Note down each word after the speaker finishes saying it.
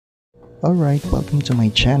Alright, welcome to my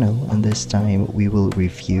channel, and this time we will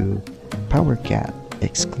review PowerCat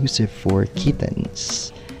exclusive for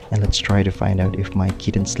kittens. And let's try to find out if my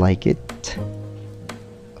kittens like it.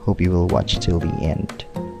 Hope you will watch till the end.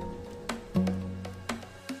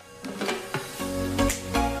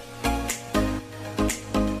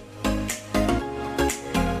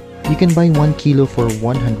 You can buy 1 kilo for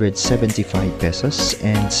 175 pesos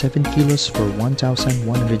and 7 kilos for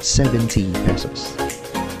 1,170 pesos.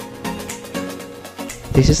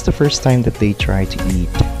 This is the first time that they try to eat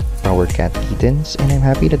PowerCat kittens, and I'm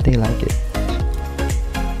happy that they like it.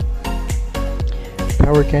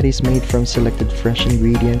 PowerCat is made from selected fresh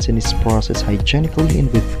ingredients and is processed hygienically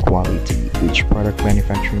and with quality. Each product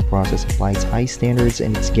manufacturing process applies high standards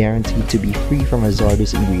and it's guaranteed to be free from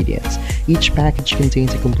hazardous ingredients. Each package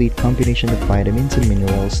contains a complete combination of vitamins and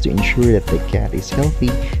minerals to ensure that the cat is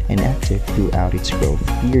healthy and active throughout its growth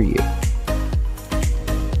period.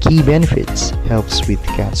 Key benefits: helps with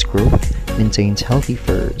cat's growth, maintains healthy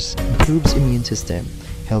furs, improves immune system,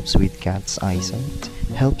 helps with cat's eyesight,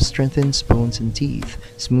 helps strengthen bones and teeth,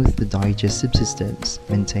 smooth the digestive systems,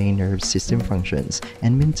 maintain nerve system functions,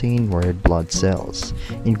 and maintain red blood cells.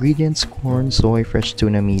 Ingredients: corn, soy, fresh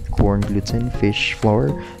tuna meat, corn gluten, fish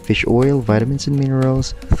flour, fish oil, vitamins and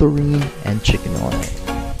minerals, taurine, and chicken oil.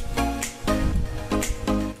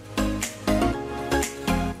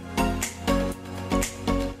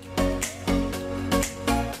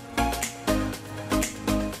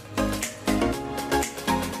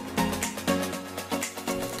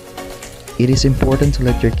 It is important to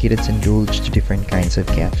let your kittens indulge to different kinds of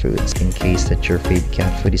cat foods. In case that your favorite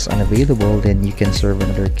cat food is unavailable, then you can serve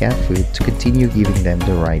another cat food to continue giving them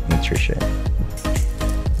the right nutrition.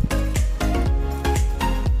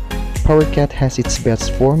 PowerCat has its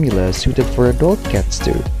best formula suited for adult cats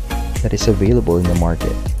too, that is available in the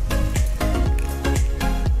market.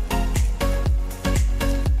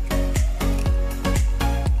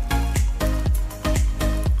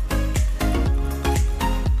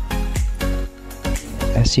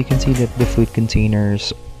 As you can see that the food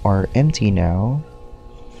containers are empty now,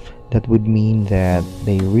 that would mean that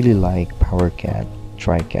they really like PowerCat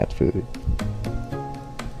cat food.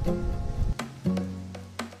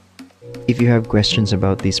 If you have questions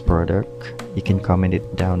about this product, you can comment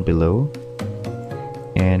it down below.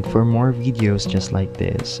 And for more videos just like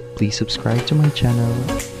this, please subscribe to my channel,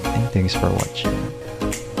 and thanks for watching.